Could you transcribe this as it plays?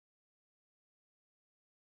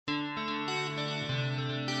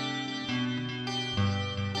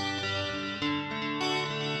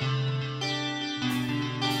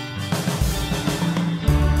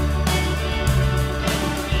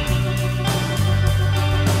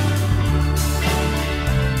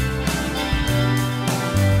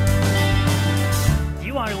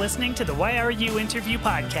listening to the Why Are You Interview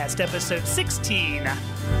Podcast, episode 16.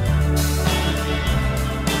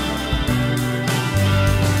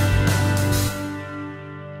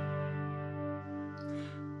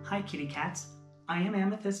 Hi, kitty cats. I am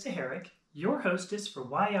Amethyst Herrick, your hostess for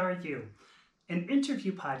Why Are You, an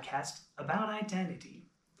interview podcast about identity.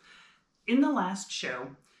 In the last show,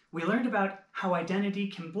 we learned about how identity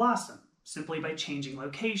can blossom simply by changing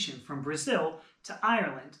location from Brazil to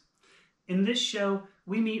Ireland. In this show,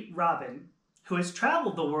 we meet Robin, who has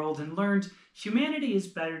traveled the world and learned humanity is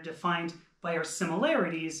better defined by our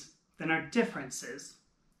similarities than our differences.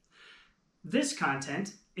 This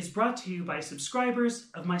content is brought to you by subscribers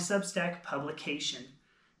of my Substack publication.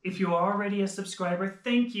 If you are already a subscriber,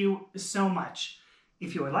 thank you so much.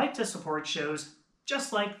 If you would like to support shows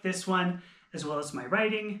just like this one, as well as my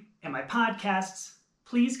writing and my podcasts,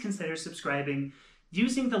 please consider subscribing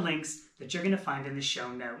using the links that you're going to find in the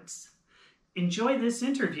show notes. Enjoy this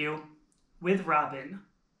interview with Robin.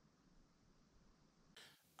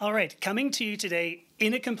 All right, coming to you today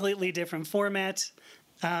in a completely different format.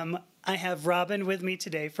 I have Robin with me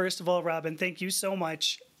today. First of all, Robin, thank you so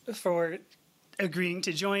much for agreeing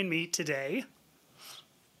to join me today.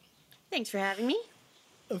 Thanks for having me.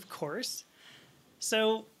 Of course.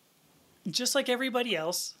 So, just like everybody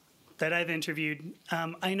else that I've interviewed,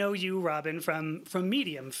 I know you, Robin, from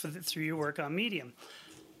Medium, through your work on Medium.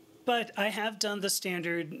 But I have done the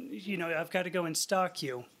standard, I've got to go and stalk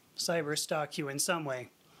you, cyber stalk you in some way,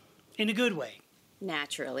 in a good way.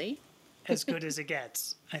 Naturally. As good as it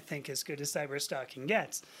gets. I think as good as cyber stalking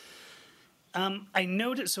gets. I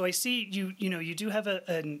noticed, so I see you do have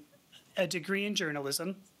a degree in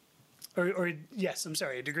journalism,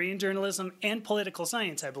 a degree in journalism and political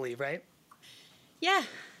science, I believe, right?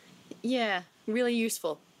 Yeah, really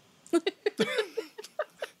useful.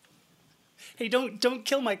 Hey, don't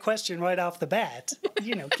kill my question right off the bat.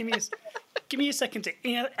 Give me a second to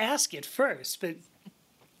ask it first. But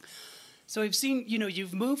so I've seen,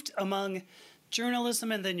 you've moved among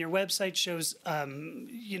journalism, and then your website shows,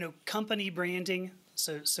 company branding.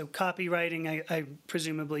 So copywriting, I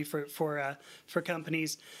presumably for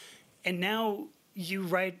companies, and now you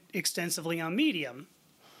write extensively on Medium.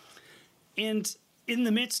 And in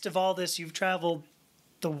the midst of all this, you've traveled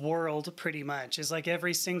the world pretty much. Is it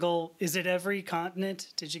every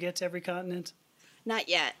continent? Did you get to every continent? Not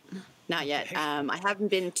yet. I haven't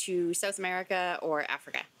been to South America or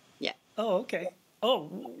Africa yet. Oh, okay.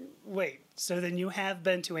 Oh, wait. So then you have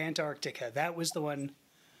been to Antarctica. That was the one.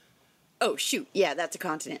 Oh, shoot. Yeah, that's a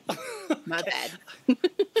continent. My bad.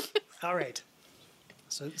 All right.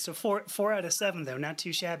 So four out of 7, though. Not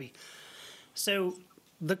too shabby. So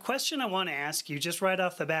the question I want to ask you just right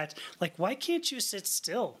off the bat, why can't you sit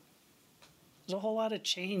still? There's a whole lot of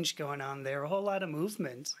change going on there, a whole lot of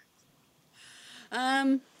movement.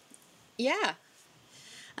 Yeah.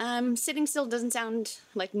 Sitting still doesn't sound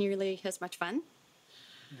like nearly as much fun.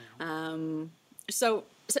 No. So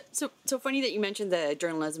funny that you mentioned the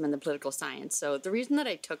journalism and the political science. So the reason that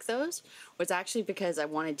I took those was actually because I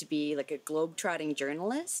wanted to be a globe-trotting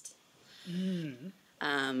journalist. Mm.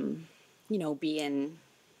 Be in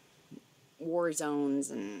war zones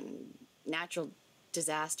and natural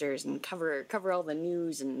disasters and cover all the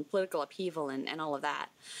news and political upheaval and all of that.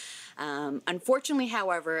 Unfortunately,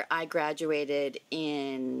 however, I graduated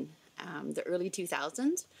in the early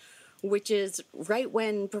 2000s, which is right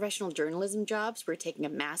when professional journalism jobs were taking a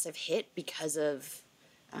massive hit because of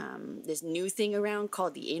this new thing around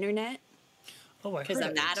called the internet. Oh, I heard because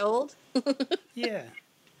I'm that old. Yeah.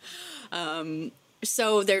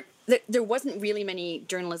 So there wasn't really many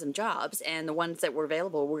journalism jobs, and the ones that were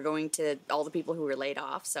available were going to all the people who were laid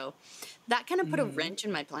off. So that kind of put a wrench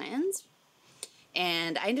in my plans.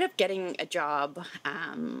 And I ended up getting a job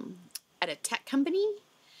at a tech company.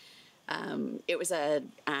 It was a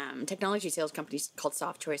technology sales company called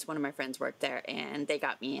Soft Choice. One of my friends worked there, and they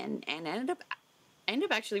got me in. And I ended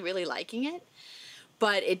up actually really liking it.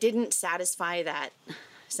 But it didn't satisfy that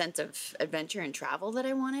sense of adventure and travel that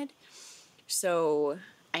I wanted. So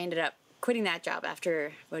I ended up quitting that job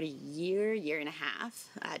after about a year and a half.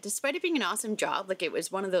 Despite it being an awesome job, it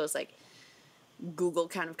was one of those Google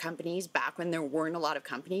kind of companies back when there weren't a lot of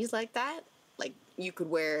companies like that. You could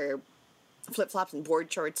wear flip-flops and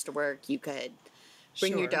board shorts to work. You could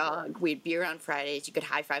bring your dog. We had beer on Fridays. You could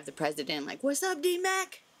high-five the president, what's up,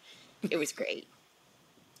 D-Mac? It was great.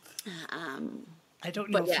 I don't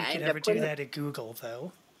know if you could ever do that at Google,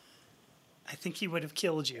 though. I think he would have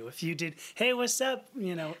killed you if you did. Hey, what's up?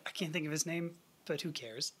 I can't think of his name, but who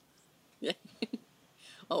cares? Yeah.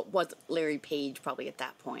 Well, it was Larry Page probably at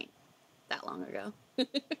that point, that long ago.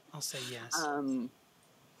 I'll say yes.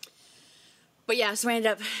 But yeah, so I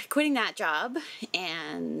ended up quitting that job,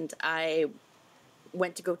 and I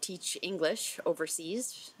went to go teach English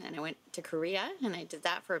overseas, and I went to Korea, and I did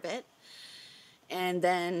that for a bit. And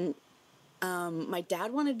then my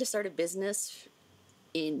dad wanted to start a business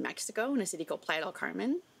in Mexico in a city called Playa del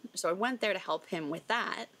Carmen. So I went there to help him with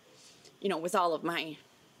that, with all of my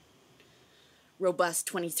robust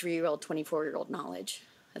 23-year-old, 24-year-old knowledge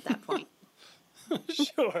at that point.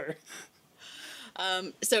 Sure.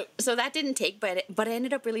 So that didn't take, but I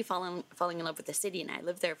ended up really falling in love with the city, and I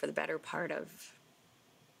lived there for the better part of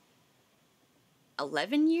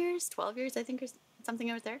 11 years, 12 years, I think, or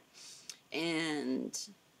something. I was there, and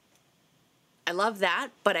I loved that,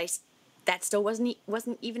 but that still wasn't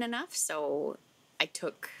even enough. So I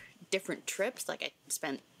took different trips. Like I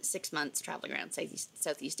spent 6 months traveling around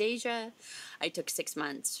Southeast Asia. I took 6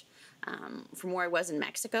 months from where I was in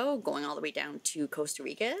Mexico, going all the way down to Costa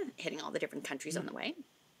Rica, hitting all the different countries on the way.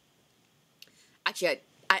 Actually,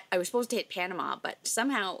 I was supposed to hit Panama, but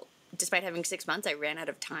somehow, despite having 6 months, I ran out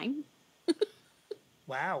of time.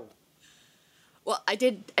 Wow. Well, I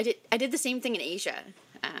did the same thing in Asia.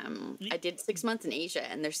 I did 6 months in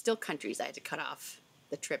Asia, and there's still countries I had to cut off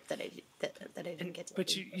the trip that I didn't get to.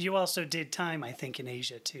 But you also did time, I think, in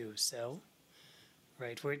Asia too. So,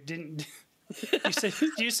 right, where didn't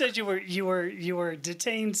you said you were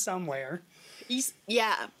detained somewhere?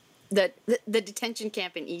 The detention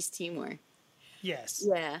camp in East Timor. Yes.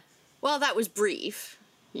 Yeah. Well, that was brief,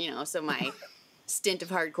 So my stint of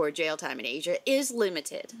hardcore jail time in Asia is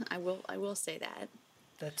limited. I will say that.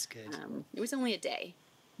 That's good. It was only a day.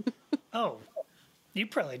 Oh, you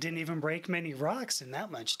probably didn't even break many rocks in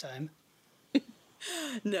that much time.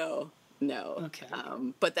 No. Okay.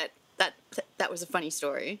 But that was a funny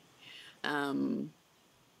story.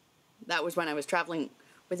 That was when I was traveling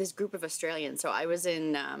with this group of Australians. So I was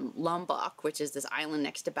in Lombok, which is this island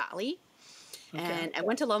next to Bali. Okay. And I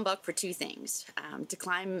went to Lombok for two things, to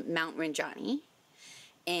climb Mount Rinjani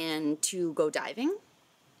and to go diving.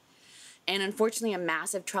 And unfortunately, a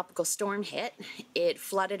massive tropical storm hit. It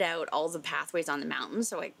flooded out all the pathways on the mountain,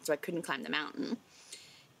 so I couldn't climb the mountain.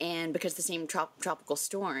 And because the same tropical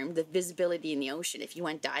storm, the visibility in the ocean, if you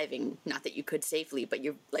went diving, not that you could safely, but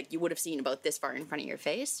you would have seen about this far in front of your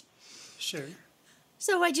face. Sure.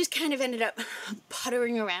 So I just kind of ended up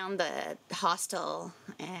puttering around the hostel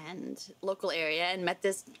and local area and met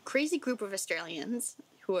this crazy group of Australians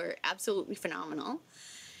who are absolutely phenomenal.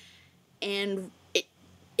 And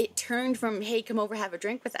it turned from, hey, come over, have a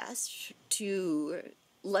drink with us, to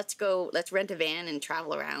let's rent a van and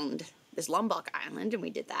travel around this Lombok island, and we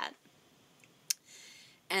did that.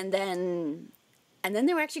 And then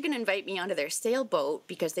they were actually going to invite me onto their sailboat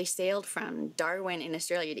because they sailed from Darwin in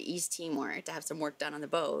Australia to East Timor to have some work done on the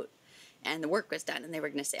boat, and the work was done, and they were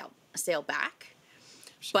going to sail back.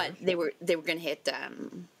 Sure. But they were going to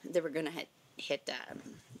hit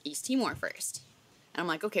East Timor first. And I'm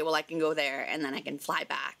like, okay, well, I can go there, and then I can fly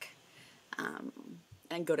back,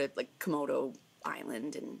 and go to like Komodo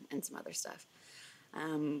Island and some other stuff.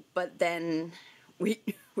 But then we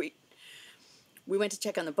went to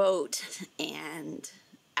check on the boat, and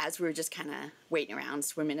as we were just kind of waiting around,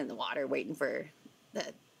 swimming in the water, waiting for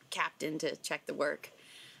the captain to check the work,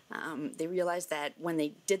 they realized that when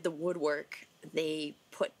they did the woodwork, they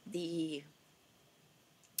put the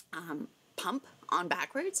pump on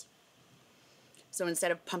backwards. So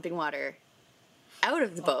instead of pumping water out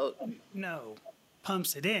of the boat... No,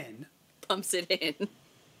 pumps it in. Pumps it in.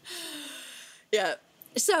 Yeah.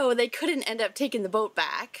 So they couldn't end up taking the boat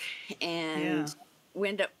back, and we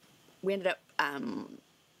ended up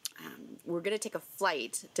we were going to take a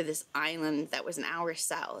flight to this island that was an hour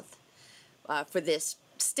south for this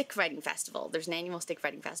stick fighting festival. There's an annual stick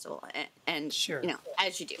fighting festival, and sure.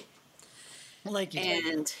 As you do. Like you do.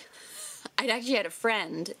 And I'd actually had a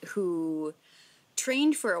friend who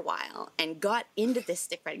trained for a while and got into this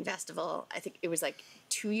stick fighting festival. I think it was like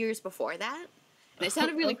 2 years before that. And it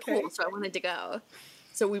sounded really cool, so I wanted to go.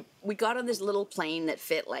 So we got on this little plane that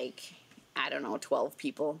fit 12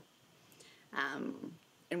 people. And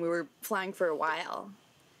we were flying for a while.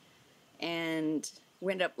 And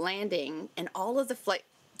we ended up landing, and all of the flight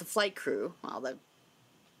crew,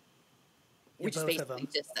 which is basically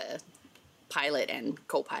just the pilot and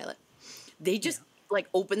co-pilot, they just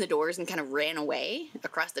opened the doors and kind of ran away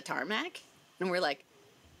across the tarmac. And we're like,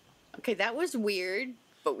 okay, that was weird,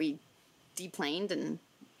 but we deplaned, and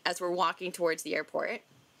as we're walking towards the airport,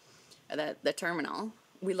 the terminal,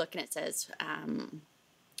 we look and it says,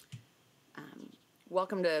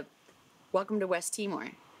 welcome to West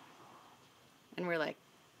Timor. And we're like,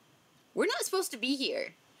 we're not supposed to be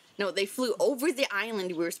here. No, they flew over the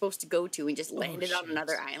island we were supposed to go to and just landed on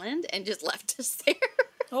another island and just left us there.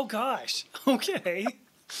 Oh, gosh. Okay.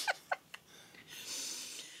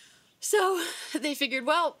 So they figured,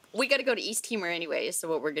 well, we got to go to East Timor anyway. So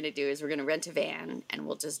what we're going to do is we're going to rent a van and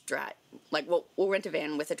we'll just drive. Like, we'll rent a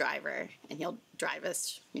van with a driver and he'll drive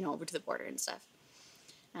us, over to the border and stuff.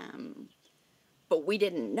 But we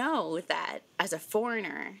didn't know that as a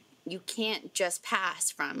foreigner, you can't just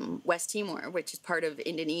pass from West Timor, which is part of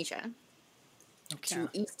Indonesia, to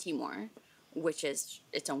East Timor, which is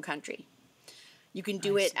its own country. You can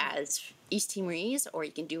do it as East Timorese or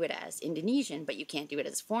you can do it as Indonesian, but you can't do it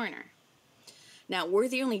as a foreigner. Now, we're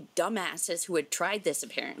the only dumbasses who had tried this,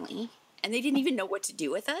 apparently, and they didn't even know what to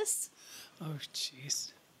do with us. Oh,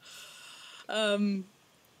 jeez.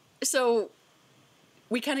 So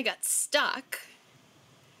we kind of got stuck,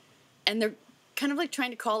 and they're kind of like trying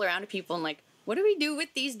to call around to people and like, what do we do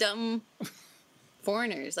with these dumb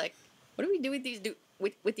foreigners? Like, what do we do with these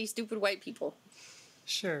with these stupid white people?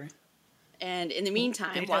 Sure. And in the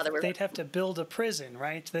meantime, they'd have to build a prison,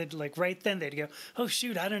 right? They'd right then they'd go, oh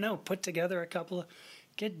shoot, I don't know, put together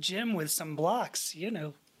get Jim with some blocks,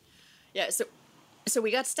 Yeah, so we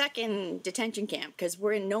got stuck in detention camp because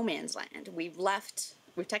we're in no man's land. We've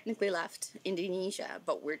technically left Indonesia,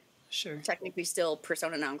 but we're technically still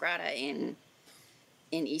persona non grata in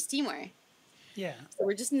East Timor. Yeah. So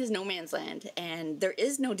we're just in this no man's land, and there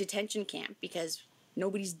is no detention camp because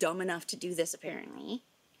nobody's dumb enough to do this apparently.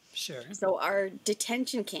 Sure. So our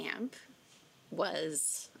detention camp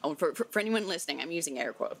was, for anyone listening, I'm using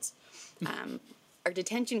air quotes. Our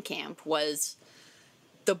detention camp was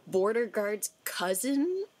the border guard's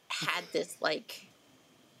cousin had this like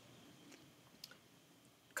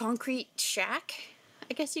concrete shack,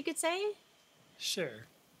 I guess you could say. Sure.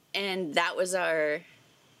 And that was our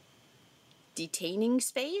detaining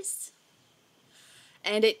space.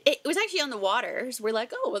 And it was actually on the water. So we're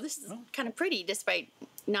like, oh, well, this is kind of pretty despite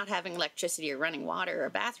not having electricity or running water or a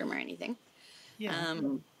bathroom or anything. Yeah.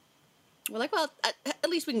 We're like, well, at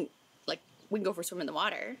least we can go for a swim in the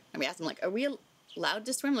water. And we asked them, like, are we allowed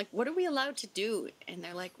to swim? Like, what are we allowed to do? And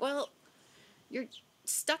they're like, well, you're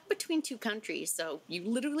stuck between two countries, so you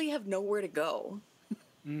literally have nowhere to go.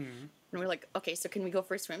 Mm. And we're like, okay, so can we go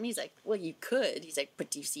for a swim? He's like, well, you could. He's like, but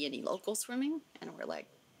do you see any locals swimming? And we're like,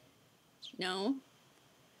 no.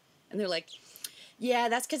 And they're like, yeah,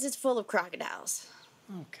 that's because it's full of crocodiles.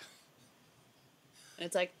 Oh, God. And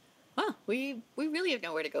it's like, wow, we really have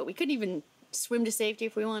nowhere to go. We couldn't even swim to safety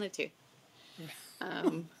if we wanted to.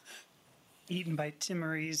 Eaten by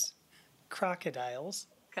Timorese crocodiles.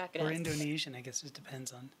 Crocodiles. Or Indonesian, I guess it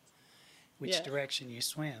depends on which direction you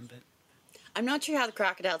swam. But I'm not sure how the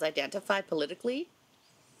crocodiles identify politically,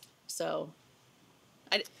 so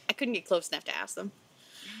I couldn't get close enough to ask them.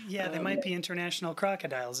 Yeah, they might be international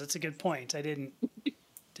crocodiles. That's a good point. I didn't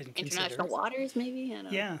consider. International waters, maybe? I don't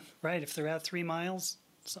know. Yeah, right. If they're out 3 miles,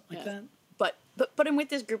 something like that. But I'm with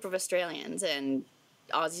this group of Australians, and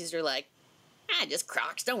Aussies are like, just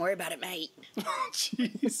crocs. Don't worry about it, mate.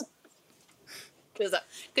 Jeez.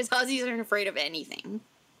 Because Aussies aren't afraid of anything.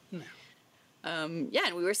 No.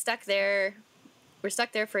 And we were stuck there. We're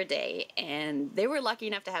stuck there for a day, and they were lucky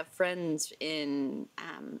enough to have friends in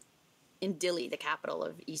Dili, the capital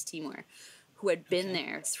of East Timor, who had been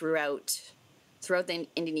there throughout the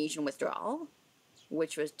Indonesian withdrawal,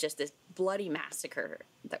 which was just this bloody massacre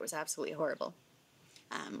that was absolutely horrible.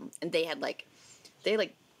 And they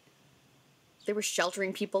were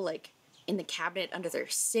sheltering people like in the cabinet under their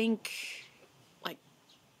sink,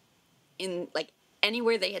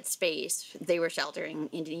 anywhere they had space, they were sheltering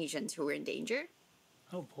Indonesians who were in danger.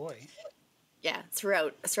 Oh boy. Yeah,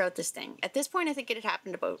 throughout this thing. At this point, I think it had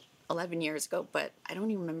happened about 11 years ago, but I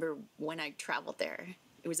don't even remember when I traveled there.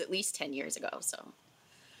 It was at least 10 years ago, so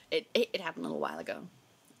it happened a little while ago.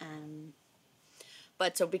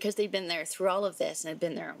 But so because they'd been there through all of this and had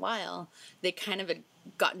been there a while, they kind of had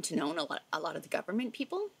gotten to know a lot of the government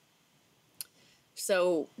people.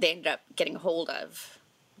 So they ended up getting a hold of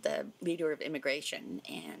the leader of immigration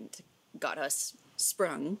and got us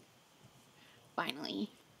sprung, finally.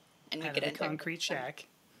 And out of the concrete shack.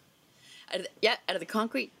 Out of the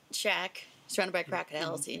concrete shack, surrounded by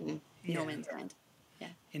crocodiles in no man's land. Yeah.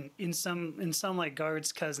 In some like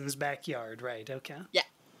guard's cousin's backyard, right? Okay. Yeah.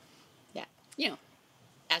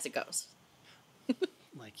 As it goes.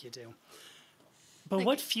 Like you do. But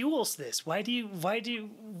what fuels this? Why do you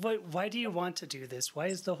want to do this? Why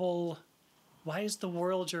is the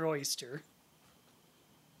world your oyster?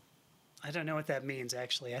 I don't know what that means,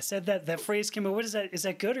 actually. I said that phrase came out. What is that? Is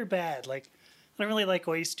that good or bad? Like, I don't really like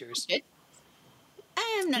oysters.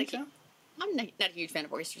 I'm not a I'm not a huge fan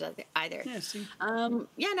of oysters either. Yeah, see?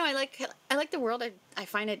 Yeah, no, I like the world. I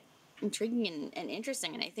find it intriguing and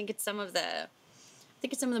interesting, and I think it's some of the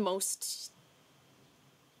most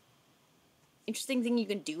interesting thing you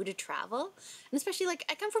can do to travel, and especially like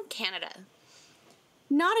I come from Canada,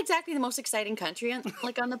 not exactly the most exciting country on,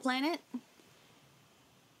 like on the planet.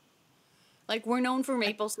 Like we're known for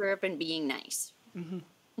maple syrup and being nice.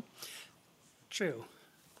 True.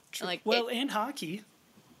 True. Like Well, and hockey.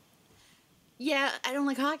 yeah, I don't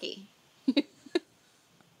like hockey.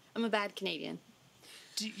 I'm a bad Canadian.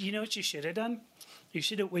 Do you know what you should have done? You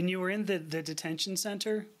should have, when you were in the detention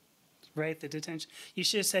center, right? The detention, you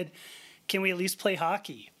should have said, "Can we at least play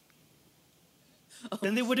hockey?"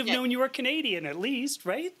 Then they would have yeah. known you were Canadian at least,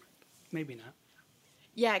 right? Maybe not.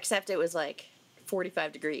 Yeah, except it was like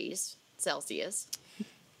 45 degrees Celsius.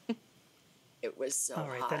 It was so All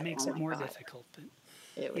right, hot. that makes Oh it my more God. difficult. But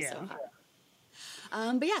It was yeah. so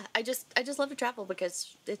hot. But yeah, I just love to travel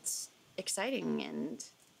because it's exciting and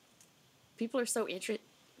people are so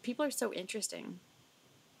interesting.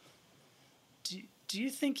 Do you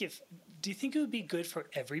think it would be good for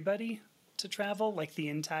everybody to travel, like the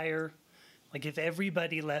entire, like if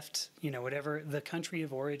everybody left, whatever the country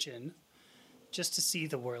of origin, just to see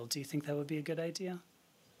the world? Do you think that would be a good idea?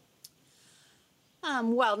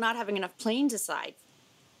 Well, not having enough planes aside,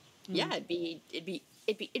 yeah, it'd be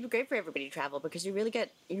great for everybody to travel because you really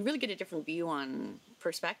get a different view on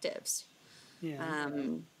perspectives. Yeah.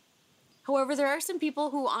 However, there are some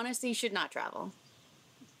people who honestly should not travel.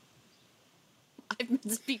 I've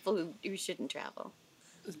met people who shouldn't travel.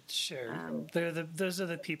 Sure. Those are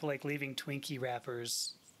the people like leaving Twinkie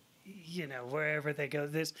wrappers, wherever they go.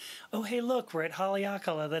 Oh, hey, look, we're at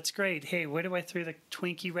Haleakala. That's great. Hey, where do I throw the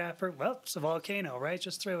Twinkie wrapper? Well, it's a volcano, right?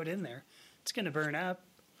 Just throw it in there. It's going to burn up.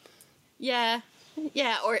 Yeah,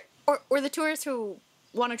 yeah, or the tourists who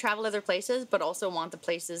want to travel other places but also want the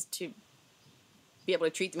places to be able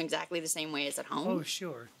to treat them exactly the same way as at home. Oh,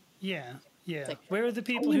 sure. Yeah, yeah. Like, Where are the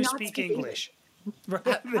people who speak English? Right,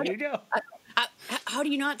 there you go. How do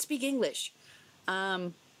you not speak English?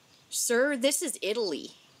 Sir, this is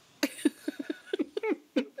Italy.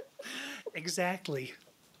 Exactly.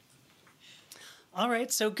 All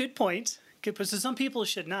right, so good point. Good point. So some people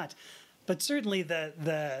should not, but certainly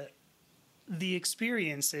the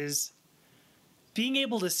experience is being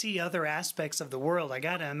able to see other aspects of the world. I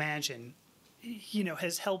gotta imagine,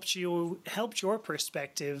 has helped your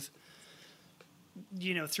perspective,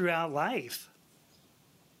 throughout life.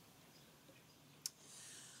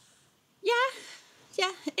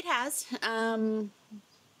 Yeah, it has. And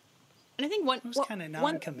I think It was kind of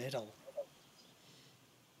non-committal.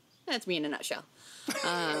 That's me in a nutshell.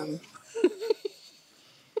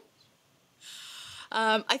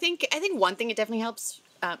 I think one thing it definitely helps.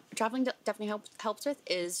 Traveling definitely helps with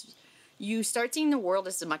is you start seeing the world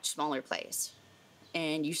as a much smaller place,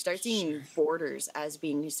 and you start seeing borders as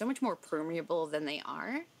being so much more permeable than they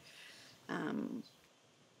are.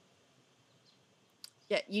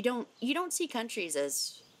 Yeah, you don't see countries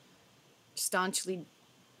as staunchly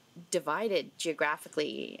divided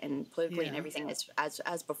geographically and politically and everything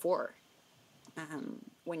as before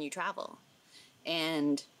when you travel.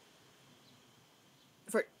 And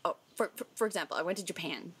for example, I went to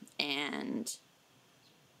Japan, and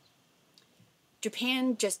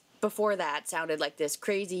Japan just before that sounded like this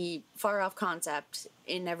crazy far off concept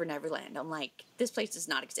in Never Never Land. I'm like, this place does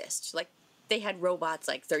not exist. Like, they had robots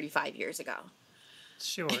like 35 years ago.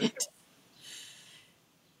 Sure.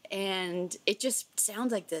 And it just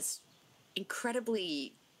sounds like this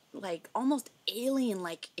incredibly, like, almost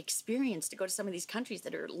alien-like experience to go to some of these countries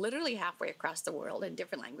that are literally halfway across the world in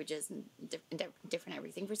different languages and different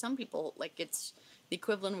everything. For some people, like, it's the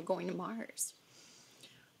equivalent of going to Mars.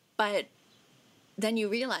 But then you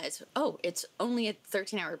realize, oh, it's only a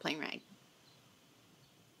 13-hour plane ride.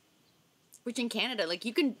 Which in Canada, like,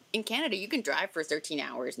 you can drive for 13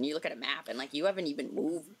 hours and you look at a map and, like, you haven't even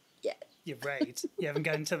moved yet. You're right. You haven't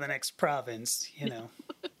gotten to the next province, That's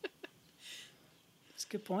a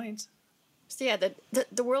good point. So yeah,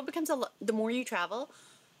 the world becomes the more you travel,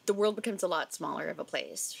 the world becomes a lot smaller of a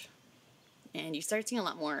place. And you start seeing a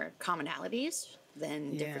lot more commonalities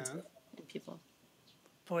than differences in people.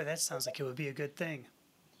 Boy, that sounds like it would be a good thing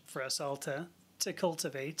for us all to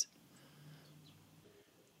cultivate.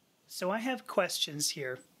 So I have questions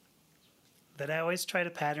here that I always try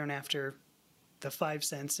to pattern after the five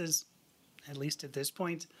senses, at least at this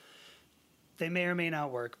point. They may or may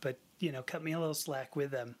not work, but, cut me a little slack with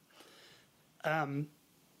them. Are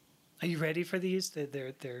you ready for these?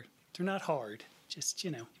 They're not hard, just,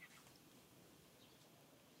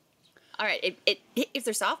 All right, if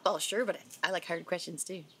they're softball, sure, but I like hard questions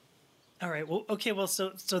too. All right. Well, okay. Well,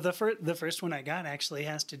 so the first one I got actually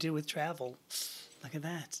has to do with travel. Look at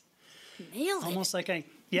that. Nailed it. Almost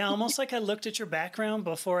like I looked at your background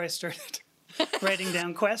before I started writing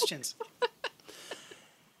down questions.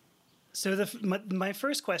 So my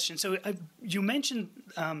first question. So you mentioned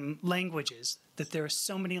languages, that there are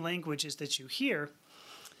so many languages that you hear.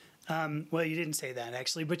 Well, you didn't say that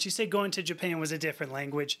actually, but you said going to Japan was a different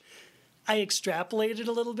language. I extrapolated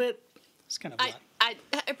a little bit. It's kind of a lot.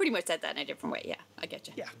 I pretty much said that in a different way. Yeah, I get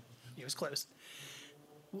you. Yeah, it was close.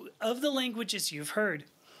 Of the languages you've heard,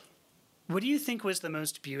 what do you think was the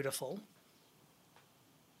most beautiful?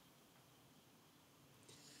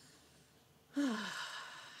 I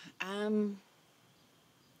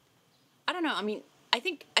don't know. I mean, I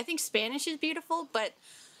think Spanish is beautiful, but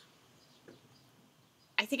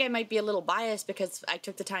I think I might be a little biased because I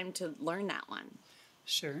took the time to learn that one.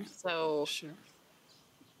 Sure. So, Sure.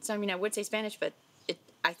 I mean, I would say Spanish, but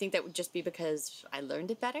I think that would just be because I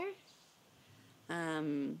learned it better.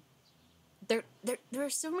 There are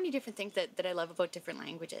so many different things that I love about different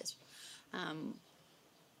languages.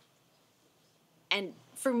 And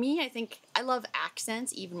for me, I think I love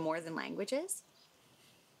accents even more than languages.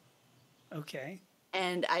 Okay.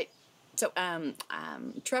 And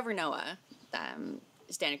Trevor Noah,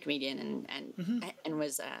 stand-up comedian and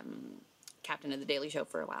was captain of the Daily Show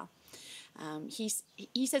for a while. He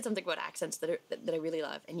said something about accents that I really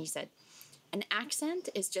love, and he said, an accent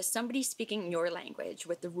is just somebody speaking your language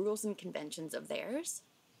with the rules and conventions of theirs.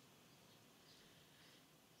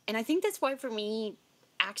 And I think that's why for me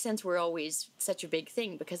accents were always such a big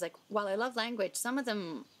thing, because like while I love language, some of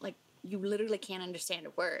them like you literally can't understand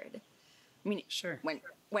a word. I mean, Sure. when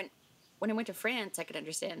I went to France, I could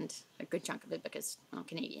understand a good chunk of it because I'm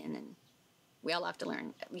Canadian and we all have to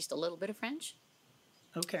learn at least a little bit of French.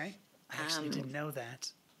 Okay. I actually didn't know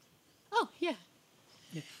that. Oh yeah,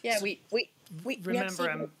 yeah. So We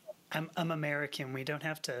remember, I'm American. We don't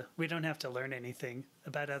have to learn anything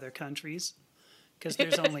about other countries because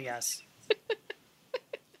there's only us.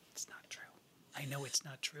 It's not true. I know it's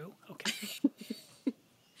not true. Okay.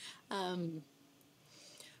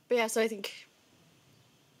 But yeah, so I think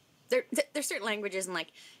there's certain languages, and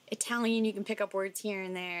like Italian, you can pick up words here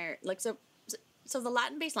and there. Like so the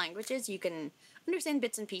Latin-based languages, you can understand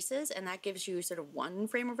bits and pieces, and that gives you sort of one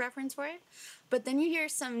frame of reference for it. But then you hear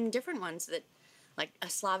some different ones that, like a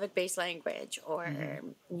Slavic-based language, or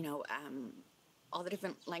all the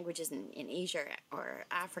different languages in Asia or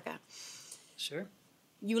Africa. Sure.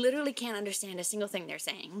 You literally can't understand a single thing they're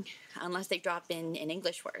saying unless they drop in an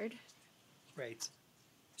English word. Right.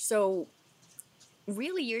 So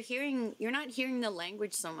really you're not hearing the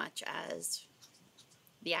language so much as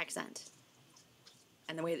the accent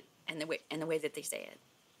and the way that they say it.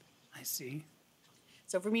 I see.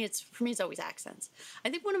 So for me it's always accents. I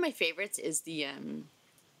think one of my favorites is the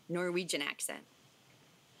Norwegian accent.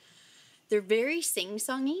 They're very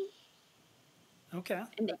sing-songy. Okay.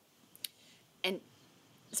 And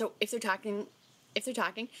so if they're talking,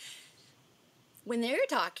 when they're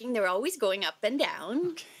talking, they're always going up and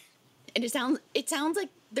down. Okay. And it sounds like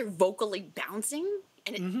they're vocally bouncing,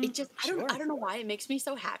 and it just Sure. I don't know why it makes me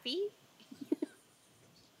so happy.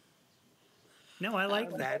 No, I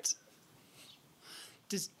like that.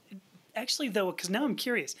 Actually though, because now I'm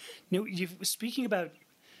curious. No, you speaking about.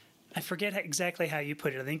 I forget exactly how you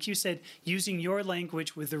put it. I think you said using your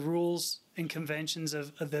language with the rules and conventions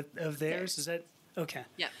of theirs. Is that okay?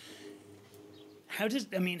 Yeah. Have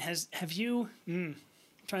you? I'm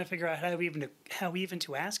trying to figure out how even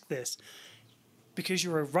to ask this, because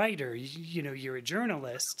you're a writer. You're a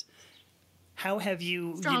journalist. How have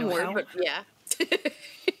you? Strong word, but yeah.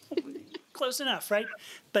 Close enough, right?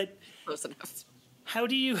 But Close enough. how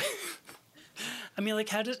do you?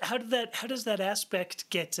 How does that aspect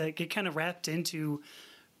get kind of wrapped into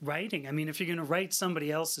writing? I mean, if you're going to write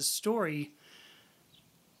somebody else's story,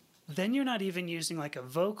 then you're not even using like a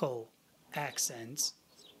vocal accent.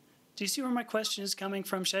 Do you see where my question is coming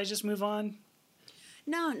from? Should I just move on?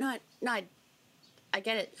 No. I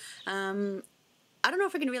get it. I don't know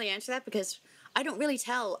if I can really answer that because I don't really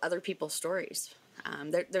tell other people's stories.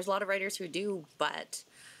 There's a lot of writers who do, but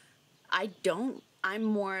I don't. I'm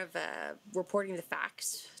more of a reporting the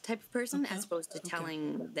facts type of person as opposed to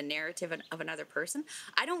telling the narrative of another person.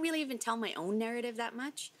 I don't really even tell my own narrative that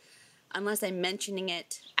much unless I'm mentioning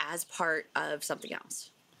it as part of something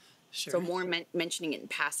else. Sure. So more mentioning it in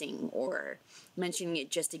passing or mentioning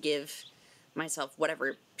it just to give myself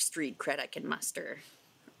whatever street cred I can muster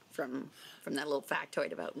from that little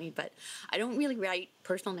factoid about me. But I don't really write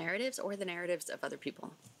personal narratives or the narratives of other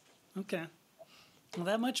people. Okay. Well,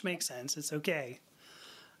 that much makes sense. It's okay.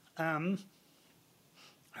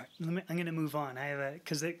 All right, I'm going to move on. I have a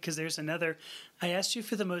because there's another. I asked you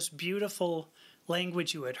for the most beautiful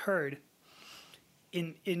language you had heard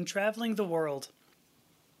in traveling the world,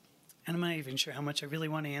 and I'm not even sure how much I really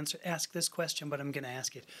want to ask this question, but I'm going to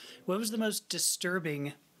ask it. What was the most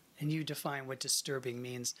disturbing? And you define what disturbing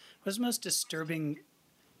means. What was the most disturbing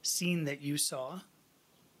scene that you saw?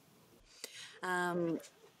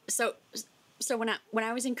 So so when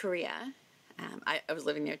I was in Korea, I was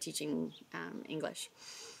living there teaching English.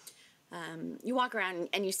 You walk around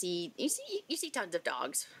and you see tons of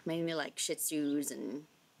dogs, mainly like Shih Tzus and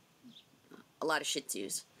a lot of Shih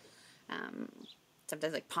Tzus.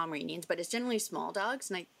 Sometimes like Pomeranians, but it's generally small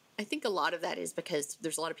dogs, and I think a lot of that is because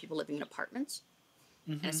there's a lot of people living in apartments,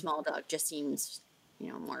 and a small dog just seems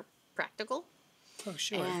more practical. Oh,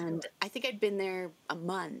 sure. And I think I'd been there a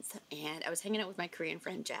month, and I was hanging out with my Korean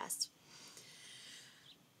friend Jess.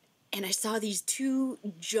 And I saw these two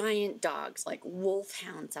giant dogs, like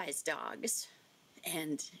wolfhound-sized dogs.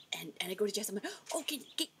 And I go to Jess, I'm like, oh,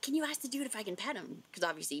 can you ask the dude if I can pet him? Because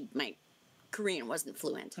obviously my Korean wasn't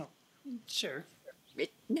fluent. Oh, sure.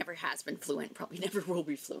 It never has been fluent, probably never will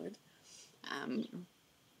be fluent. And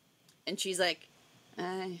she's like,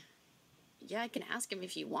 yeah, I can ask him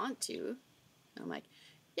if you want to. And I'm like,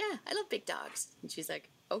 yeah, I love big dogs. And she's like,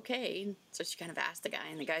 okay. So she kind of asked the guy,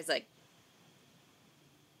 and the guy's like,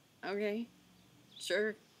 okay,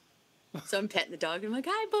 sure. So I'm petting the dog, and I'm like,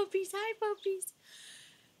 hi, puppies, hi, puppies.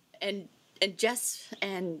 And Jess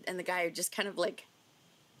and the guy are just kind of like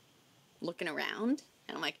looking around,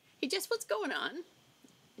 and I'm like, hey, Jess, what's going on?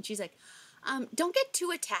 And she's like, don't get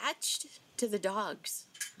too attached to the dogs.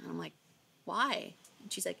 And I'm like, why?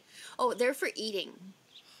 And she's like, oh, they're for eating.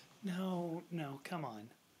 No, come on.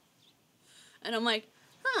 And I'm like,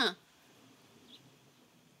 huh.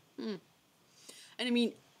 And I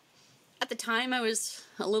mean, at the time I was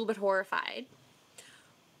a little bit horrified,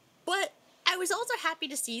 but I was also happy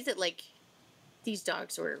to see that like these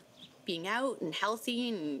dogs were being out and healthy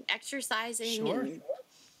and exercising, sure. and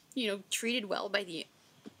treated well by the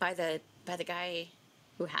guy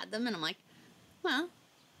who had them. And I'm like, well,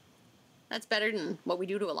 that's better than what we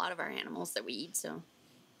do to a lot of our animals that we eat. So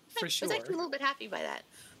For sure. I was actually a little bit happy by that,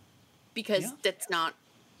 because that's not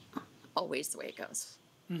always the way it goes.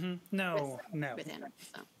 No. With animals,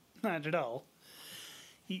 so. Not at all.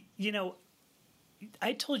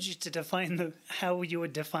 I told you to define how you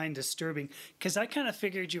would define disturbing, because I kind of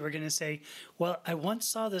figured you were going to say, well, I once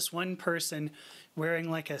saw this one person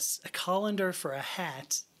wearing like a colander for a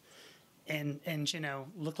hat and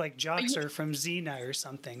looked like Joxer from Xena or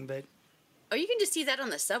something, but... Oh, you can just see that on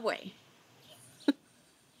the subway.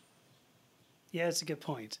 Yeah, it's a good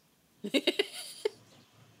point.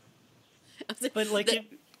 But like...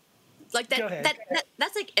 Go ahead.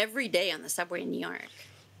 That's like every day on the subway in New York.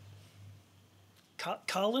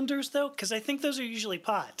 Colanders, though? Because I think those are usually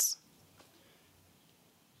pots.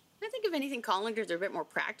 I think if anything, colanders are a bit more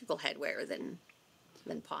practical headwear than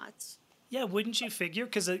pots. Yeah, wouldn't you figure?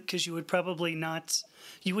 Because you would probably not...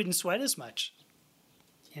 You wouldn't sweat as much.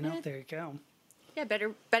 There you go. Yeah,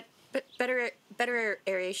 better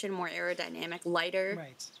aeration, more aerodynamic, lighter.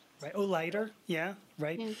 Right. Oh, lighter. Yeah,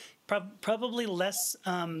 right. Yeah. Probably less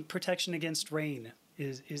protection against rain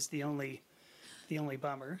is the only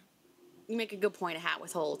bummer. You make a good point. A hat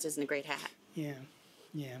with holes isn't a great hat.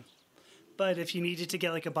 Yeah. But if you needed to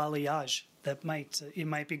get like a balayage, it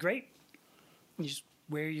might be great. You just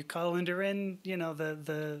wear your colander in,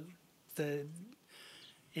 the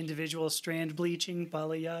individual strand bleaching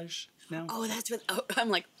balayage. No. Oh, that's what. Oh, I'm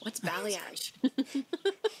like, what's balayage?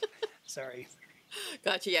 Sorry.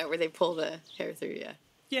 Gotcha. Yeah, where they pull the hair through.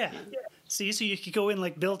 Yeah. See, so you could go in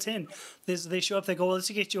like built in. They show up. They go, well, let's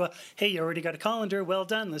get you hey, you already got a colander. Well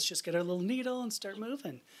done. Let's just get our little needle and start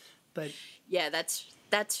moving. But yeah, that's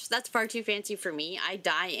far too fancy for me. I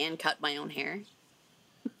dye and cut my own hair.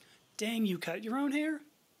 Dang, you cut your own hair?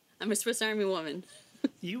 I'm a Swiss Army woman.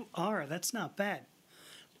 You are. That's not bad.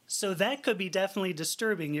 So that could be definitely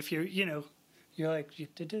disturbing if you're like,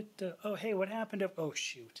 oh, hey, what happened? Oh,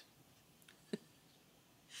 shoot.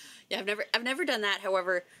 Yeah, I've never done that.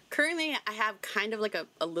 However, currently I have kind of like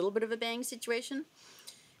a little bit of a bang situation.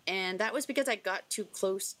 And that was because I got too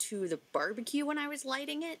close to the barbecue when I was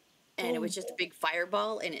lighting it. And it was just a big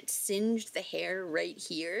fireball, and it singed the hair right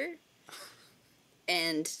here.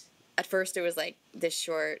 And at first it was like this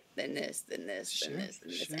short, then this, then this, then this, then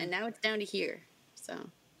this. And now it's down to here. So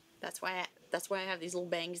that's why I have these little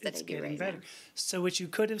bangs that I do right now. So what you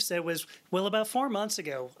could have said was, well, about 4 months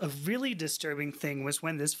ago, a really disturbing thing was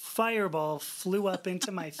when this fireball flew up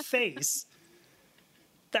into my face.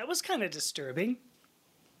 That was kind of disturbing.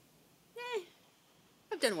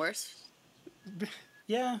 I've done worse.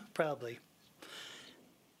 Yeah, probably.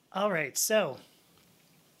 All right. So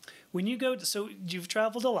when you go, so you've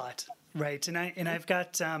traveled a lot, right? I've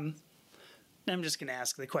got. I'm just going to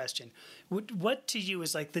ask the question. What to you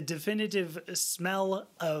is like the definitive smell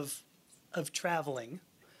of traveling?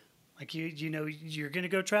 Like you know you're going to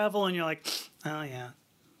go travel and you're like, oh yeah,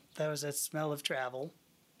 that was that smell of travel.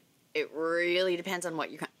 It really depends on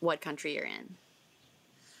what country you're in.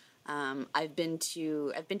 I've been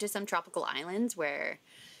to some tropical islands where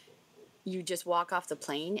you just walk off the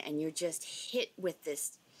plane and you're just hit with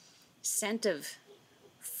this scent of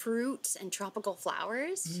fruits and tropical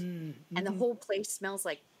flowers, and the whole place smells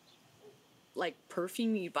like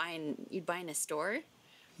perfume you'd buy in a store.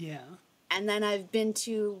 Yeah. And then I've been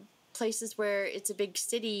to places where it's a big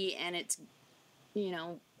city and it's,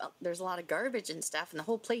 there's a lot of garbage and stuff, and the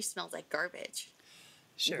whole place smells like garbage.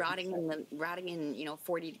 Sure. Rotting in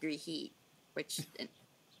 40-degree heat, which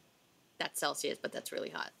that's Celsius, but that's really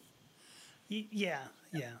hot. Yeah,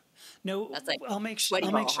 yeah. No, That's like I'll make sure.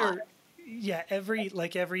 hot. Yeah, every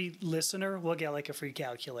listener will get like a free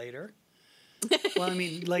calculator. Well, I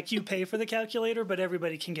mean, like you pay for the calculator, but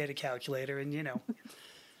everybody can get a calculator, and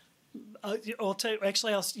I'll tell you.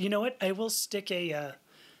 Actually, you know what? I will stick a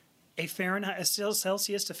Fahrenheit, a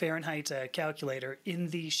Celsius to Fahrenheit calculator in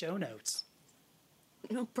the show notes.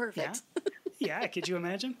 Oh, perfect. Yeah, could you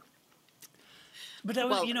imagine? But that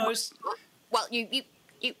was, Well,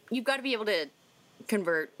 you've got to be able to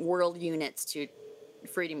convert world units to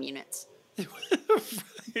freedom units.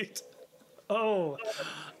 Right. Oh,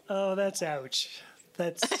 that's ouch.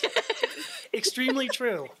 That's extremely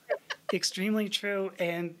true. Extremely true,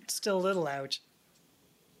 and still a little ouch.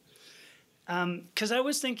 Because I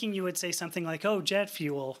was thinking you would say something like, "Oh, jet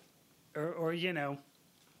fuel," or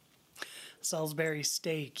Salisbury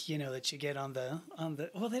steak. That you get on the.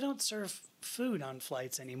 Well, they don't serve food on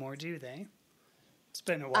flights anymore, do they? It's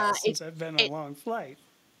been a while since I've been on a long flight.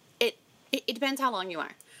 It depends how long you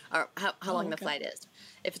are, or how long the flight is.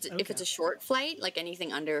 If it's a short flight, like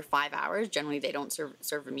anything under 5 hours, generally they don't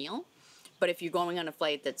serve a meal. But if you're going on a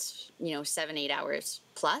flight that's 7-8 hours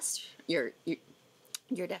plus, you're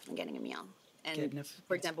definitely getting a meal. And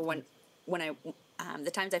for example, when I the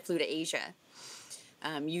times I flew to Asia,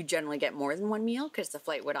 you generally get more than one meal because the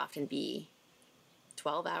flight would often be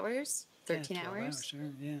 12 hours, 13 hours. Sure,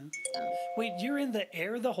 yeah. Wait, you're in the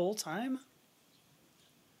air the whole time?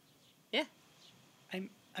 Yeah. I'm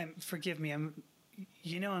forgive me. I'm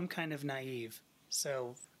kind of naive.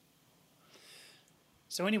 So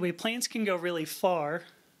anyway, planes can go really far.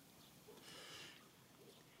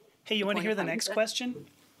 Hey, you want to hear the next question?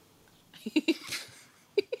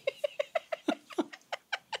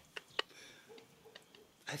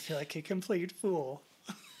 I feel like a complete fool.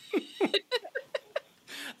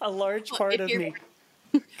 A large part of me.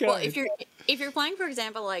 Well, if you're flying, for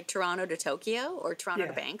example, like Toronto to Tokyo or Toronto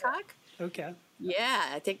to Bangkok. Okay.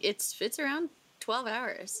 Yeah, I think it's around 12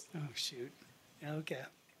 hours. Oh shoot. Okay.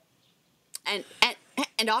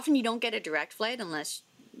 And often you don't get a direct flight unless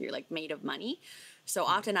you're like made of money. So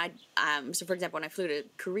often so for example, when I flew to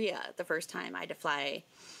Korea the first time, I had to fly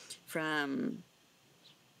from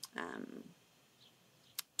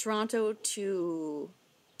Toronto to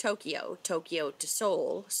Tokyo to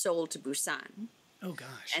Seoul to Busan. Oh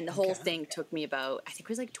gosh. And the whole thing took me about, I think it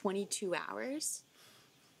was like 22 hours.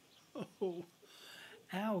 Oh,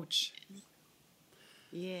 ouch.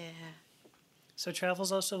 Yeah. So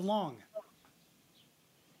travel's also long.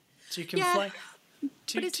 So you can fly.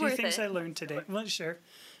 Two things I learned today. Well, sure.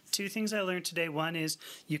 Two things I learned today. One is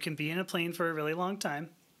you can be in a plane for a really long time,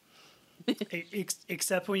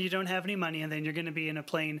 except when you don't have any money, and then you're going to be in a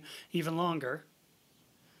plane even longer.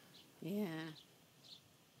 Yeah.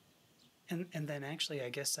 And then actually, I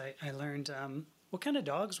guess I learned what kind of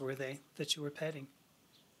dogs were they that you were petting?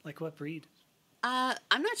 Like what breed? I'm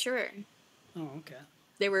not sure. Oh, okay.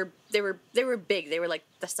 They were big. They were like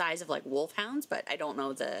the size of like wolfhounds, but I don't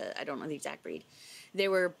know the exact breed. They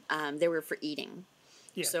were for eating.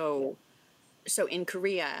 Yeah. So in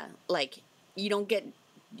Korea, like you don't get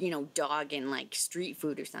dog in like street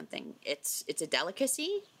food or something. It's a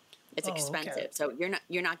delicacy. It's expensive. Okay. So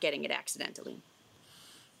you're not getting it accidentally.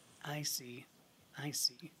 I see.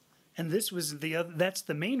 And this was that's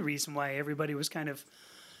the main reason why everybody was kind of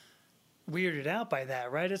weirded out by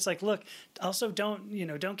that, right? It's like, look, also don't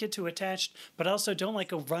get too attached, but also don't like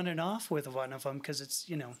go running off with one of them because it's,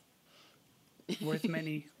 worth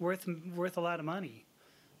a lot of money.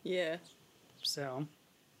 Yeah. So.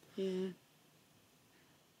 Yeah.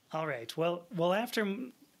 All right. Well,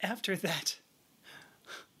 after that,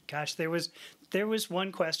 gosh, there was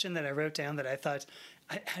one question that I wrote down that I thought,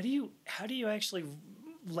 how do you actually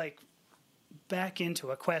like back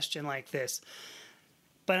into a question like this,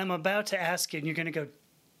 but I'm about to ask it, and you're going to go,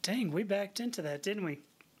 dang, we backed into that, didn't we?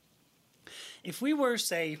 If we were,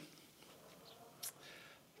 say,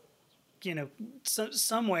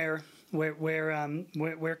 somewhere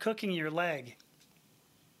where cooking your leg,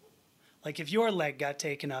 like if your leg got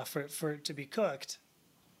taken off for it to be cooked,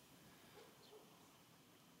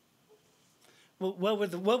 what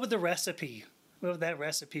would the recipe? What would that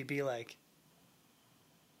recipe be like?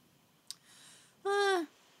 I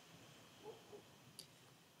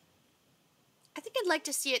think I'd like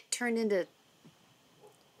to see it turned into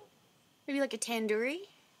maybe like a tandoori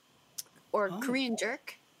or Korean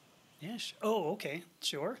jerk. Yeah. Oh, okay.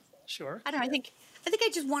 Sure. I don't know. I think I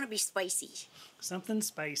just want to be spicy. Something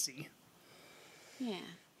spicy. Yeah.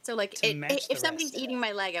 So like, if somebody's eating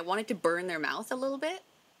my leg, I want it to burn their mouth a little bit,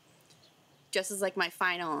 just as like my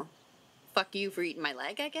final "fuck you" for eating my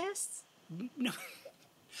leg, I guess. No.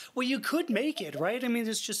 Well, you could make it, right? I mean,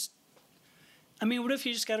 it's just. I mean, what if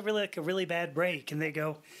you just got a really bad break, and they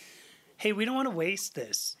go, "Hey, we don't want to waste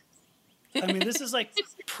this." I mean, this is like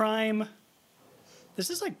prime. This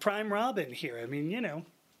is like prime Robin here. I mean,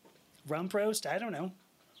 rump roast. I don't know.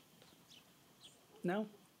 No.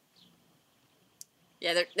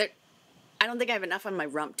 Yeah, they're. I don't think I have enough on my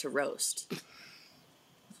rump to roast.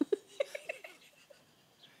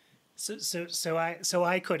 So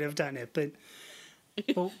I could have done it, but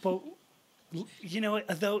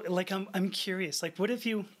though, like I'm curious. Like, what if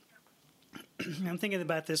you? I'm thinking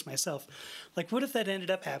about this myself. Like, what if that ended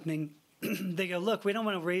up happening? They go, look, we don't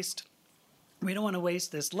want to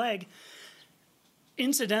waste this leg.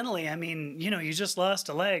 Incidentally, I mean, you just lost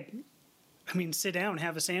a leg. I mean, sit down,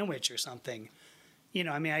 have a sandwich or something.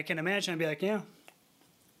 I mean, I can imagine I'd be like, yeah.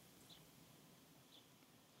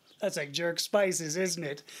 That's like jerk spices, isn't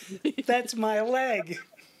it? That's my leg.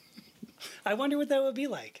 I wonder what that would be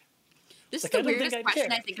like. This is the weirdest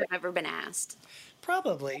question I think I've ever been asked.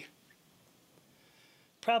 Probably.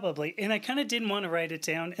 And I kind of didn't want to write it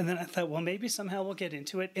down. And then I thought, well, maybe somehow we'll get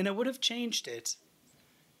into it. And I would have changed it.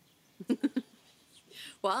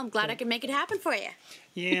 Well, I'm glad I could make it happen for you.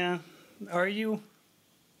 Yeah. Are you?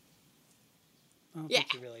 I don't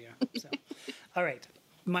think you really are. So. All right.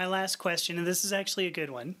 My last question, and this is actually a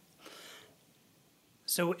good one.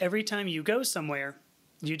 So every time you go somewhere,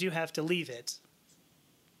 you do have to leave it.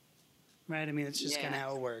 Right? I mean, it's just kind of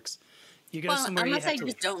how it works. You go somewhere, you have to leave. Unless I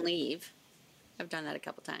just don't leave. I've done that a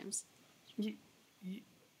couple times.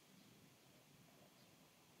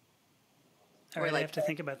 All right, I have to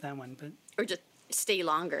think about that one, but or just stay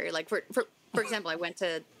longer. Like for example, I went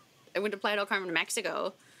to Playa del Carmen,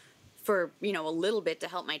 Mexico, for a little bit to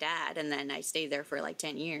help my dad, and then I stayed there for like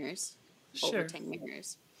 10 years, over 10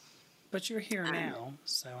 years. But you're here now,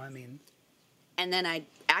 so I mean. And then I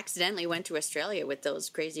accidentally went to Australia with those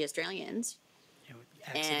crazy Australians,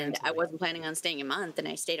 and I wasn't planning on staying a month, and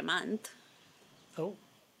I stayed a month. Oh.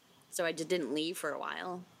 So I just didn't leave for a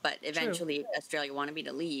while, but eventually Australia wanted me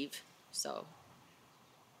to leave, so.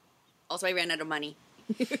 Also, I ran out of money.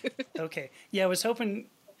 Okay. Yeah, I was hoping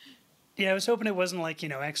it wasn't like,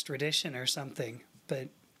 extradition or something, but.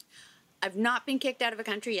 I've not been kicked out of a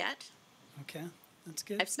country yet. Okay, that's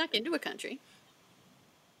good. I've snuck into a country.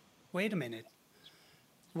 Wait a minute.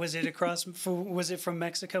 Was it from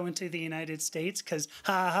Mexico into the United States? Because,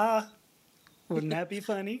 wouldn't that be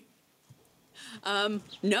funny?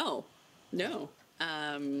 No.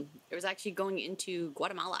 It was actually going into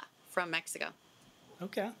Guatemala from Mexico.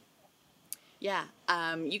 Okay. Yeah.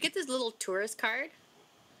 You get this little tourist card.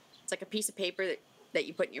 It's like a piece of paper that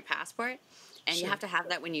you put in your passport, and you have to have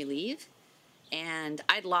that when you leave. And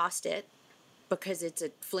I'd lost it because it's a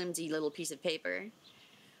flimsy little piece of paper.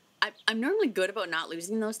 I'm normally good about not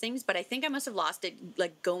losing those things, but I think I must have lost it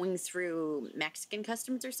like going through Mexican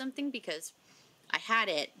customs or something, because I had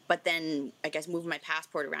it, but then I guess moving my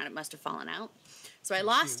passport around, it must have fallen out. So I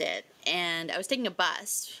lost it, and I was taking a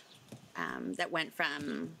bus that went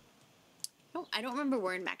from, I don't remember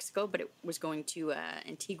where in Mexico, but it was going to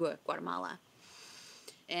Antigua, Guatemala.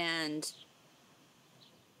 And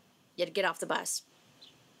you had to get off the bus,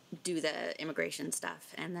 do the immigration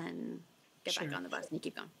stuff, and then get back on the bus and you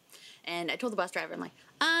keep going. And I told the bus driver, I'm like,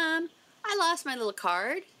 I lost my little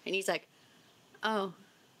card. And he's like, oh,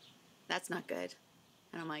 that's not good.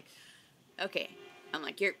 And I'm like, okay. I'm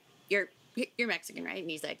like, you're Mexican, right? And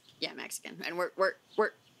he's like, yeah, Mexican. And we're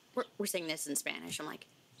saying this in Spanish. I'm like,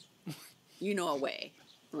 a way.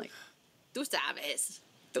 I'm like, tú sabes.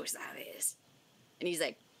 And he's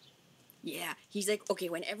like, yeah. He's like, okay,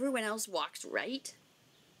 when everyone else walks right,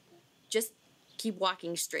 just keep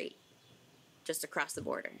walking straight, just across the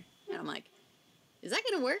border. And I'm like, is that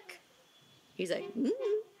going to work? He's like,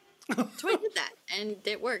 So I did that, and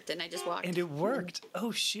it worked, and I just walked. And it worked.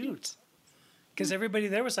 Oh, shoot. Because everybody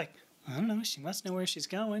there was like, I don't know, she must know where she's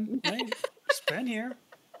going. Right? She's been here.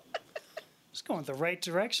 She's going the right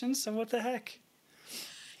direction, so what the heck?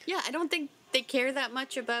 Yeah, I don't think they care that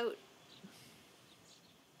much about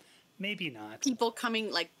Maybe not. people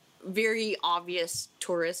coming, like, very obvious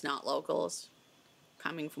tourists, not locals,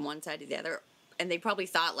 coming from one side to the other. And they probably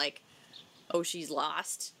thought, like, oh, she's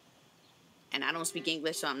lost, and I don't speak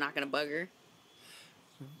English, so I'm not going to bug her.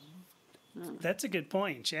 That's a good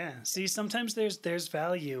point, yeah. See, sometimes there's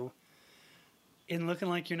value in looking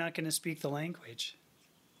like you're not going to speak the language.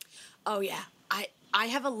 Oh, yeah. I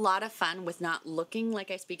have a lot of fun with not looking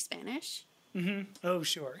like I speak Spanish. Oh,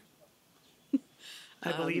 sure.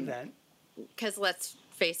 I believe that. Because let's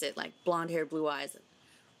face it, like, blonde hair, blue eyes.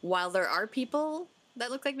 While there are people that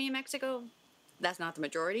look like me in Mexico, that's not the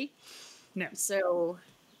majority. No. So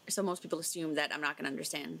most people assume that I'm not going to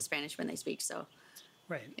understand Spanish when they speak. So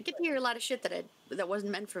Right. I get to hear a lot of shit that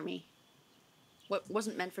wasn't meant for me. What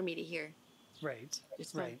wasn't meant for me to hear. Right.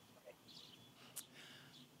 It's fun. Right.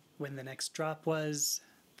 When the next drop was,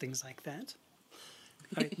 things like that.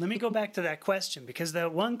 All right, let me go back to that question, because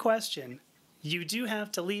that one question, you do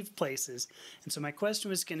have to leave places. And so my question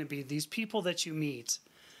was going to be, these people that you meet,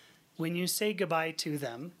 when you say goodbye to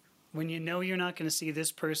them, when you know you're not going to see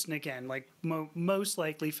this person again, like most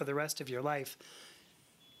likely for the rest of your life,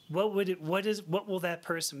 what will that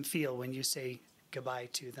person feel when you say goodbye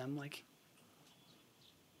to them? Like,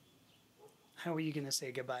 how are you going to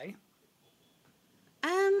say goodbye?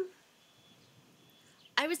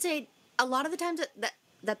 I would say a lot of the times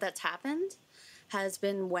that's happened has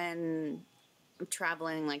been when I'm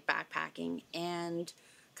traveling, like backpacking, and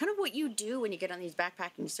kind of what you do when you get on these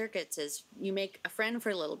backpacking circuits is you make a friend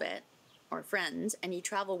for a little bit, or friends, and you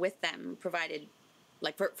travel with them, provided,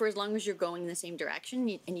 like, for as long as you're going in the same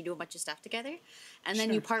direction, and you do a bunch of stuff together, and then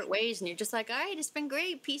Sure. you part ways, and you're just like, all right, it's been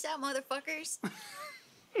great, peace out, motherfuckers.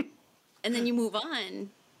 And then you move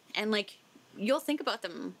on, and, like, you'll think about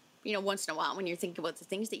them, once in a while when you're thinking about the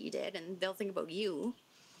things that you did, and they'll think about you.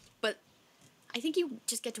 But I think you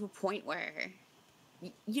just get to a point where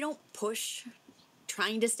you don't push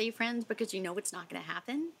trying to stay friends because you know it's not going to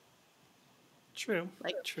happen. True.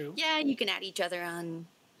 Like, True. yeah, you can add each other on,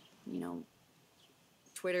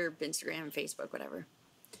 Twitter, Instagram, Facebook, whatever.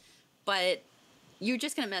 But you're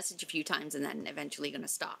just going to message a few times and then eventually going to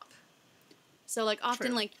stop. So, like, often,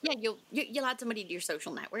 True. like, yeah, you'll add somebody to your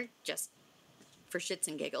social network just for shits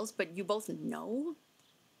and giggles, but you both know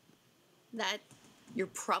that you're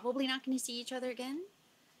probably not going to see each other again.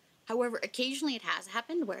 However, occasionally it has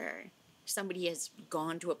happened where somebody has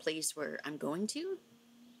gone to a place where I'm going to,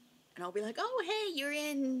 and I'll be like, "Oh, hey, you're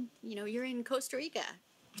in Costa Rica.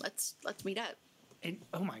 Let's meet up." And,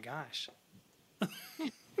 oh my gosh.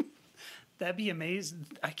 That'd be amazing.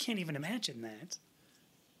 I can't even imagine that.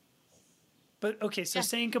 But okay, so Yeah.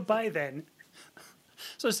 saying goodbye then.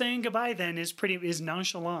 So saying goodbye then is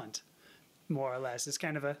nonchalant, more or less. It's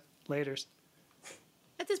kind of a laters.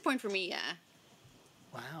 At this point, for me, yeah.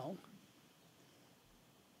 Wow.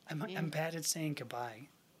 Yeah. I'm bad at saying goodbye.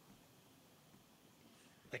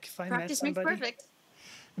 Like if I Practice met makes somebody, perfect.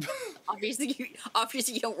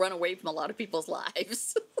 Obviously, you don't run away from a lot of people's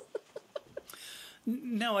lives.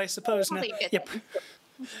 no, I suppose not. Probably a good Yeah, thing.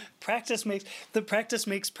 practice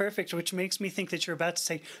makes perfect, which makes me think that you're about to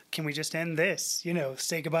say, "Can we just end this?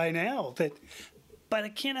 Say goodbye now." But I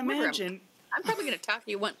can't Remember, imagine. I'm probably going to talk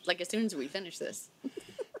to you as soon as we finish this.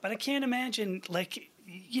 But I can't imagine, like,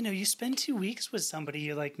 you spend 2 weeks with somebody,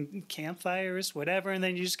 you like campfires, whatever, and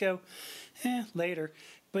then you just go, later.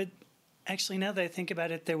 But actually, now that I think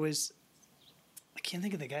about it, I can't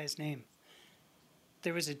think of the guy's name.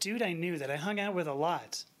 There was a dude I knew that I hung out with a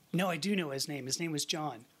lot. No, I do know his name. His name was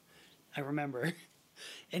John. I remember.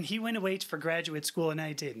 And he went away for graduate school, and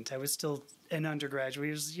I didn't. I was still an undergraduate.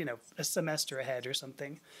 He was, a semester ahead or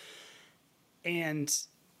something. And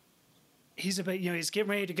he's he's getting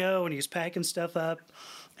ready to go, and he's packing stuff up.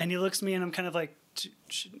 And he looks at me, and I'm kind of like,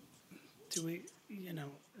 do we,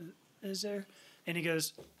 is there? And he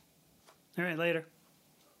goes, all right, later.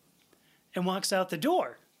 And walks out the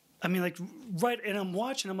door. I mean, like, right, and I'm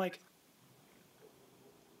watching, I'm like,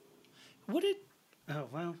 oh,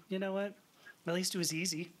 well, you know what? At least it was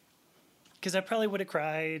easy. Because I probably would have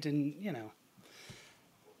cried, and,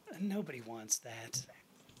 nobody wants that.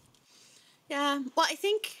 Yeah. Well, I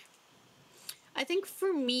think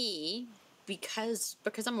for me, because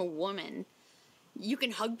I'm a woman, you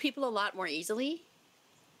can hug people a lot more easily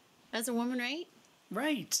as a woman, right?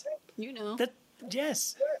 Right. That.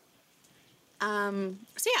 Yes. So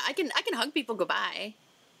yeah, I can hug people goodbye,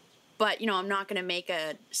 But, I'm not going to make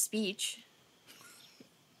a speech.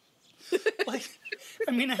 Like,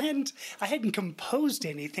 I mean, I hadn't composed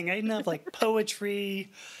anything. I didn't have like poetry,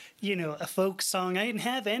 a folk song. I didn't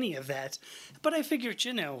have any of that. But I figured,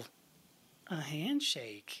 a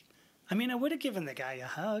handshake. I mean, I would have given the guy a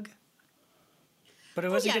hug, but it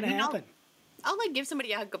wasn't going to happen. I'll like give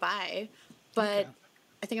somebody a hug goodbye, but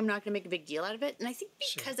I think I'm not going to make a big deal out of it. And I think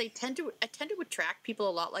because I tend to attract people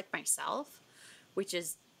a lot like myself, which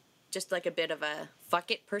is just like a bit of a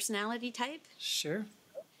fuck it personality type. Sure.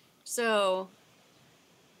 So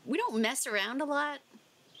we don't mess around a lot.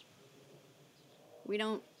 We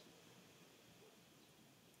don't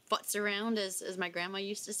futz around, as my grandma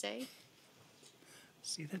used to say.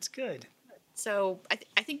 See, that's good. So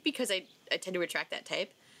I think because I tend to attract that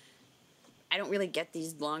type, I don't really get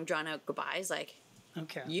these long, drawn-out goodbyes like,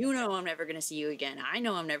 okay, I'm never going to see you again. I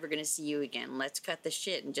know I'm never going to see you again. Let's cut the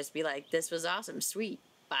shit and just be like, this was awesome. Sweet.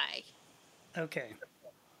 Bye. Okay.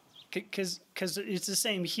 Because it's the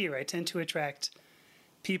same here. I tend to attract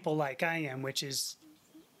people like I am, which is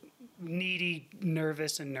needy,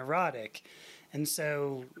 nervous, and neurotic. And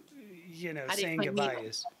so, saying goodbye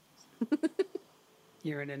is...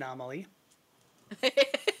 You're an anomaly. I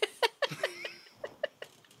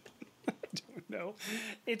don't know.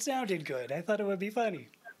 It sounded good. I thought it would be funny.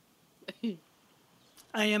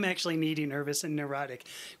 I am actually needy, nervous, and neurotic,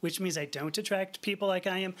 which means I don't attract people like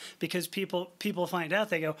I am because people find out,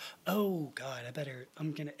 they go, oh, God, I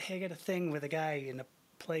got a thing with a guy in a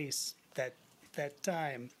place that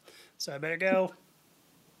time. So I better go.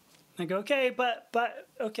 I go, okay, but,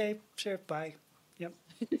 okay, sure, bye. Yep.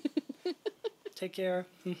 Take care.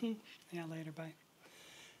 Mm-hmm. Yeah, later, bye.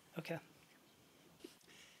 Okay.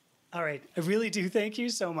 All right. I really do thank you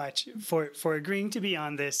so much for agreeing to be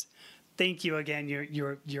on this. Thank you again.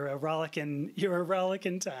 You're a rollicking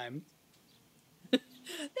time.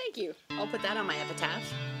 Thank you. I'll put that on my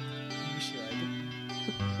epitaph. You should.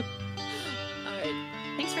 All right.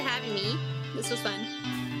 Thanks for having me. This was fun.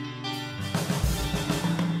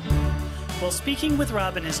 Well, speaking with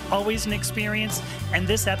Robin is always an experience, and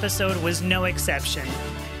this episode was no exception.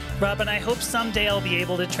 Robin, I hope someday I'll be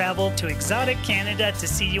able to travel to exotic Canada to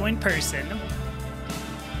see you in person.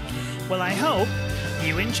 Well, I hope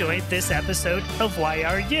you enjoyed this episode of Why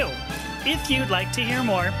Are You? If you'd like to hear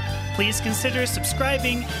more, please consider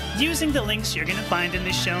subscribing using the links you're going to find in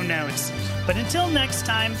the show notes. But until next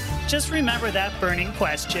time, just remember that burning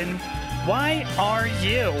question, why are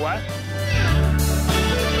you?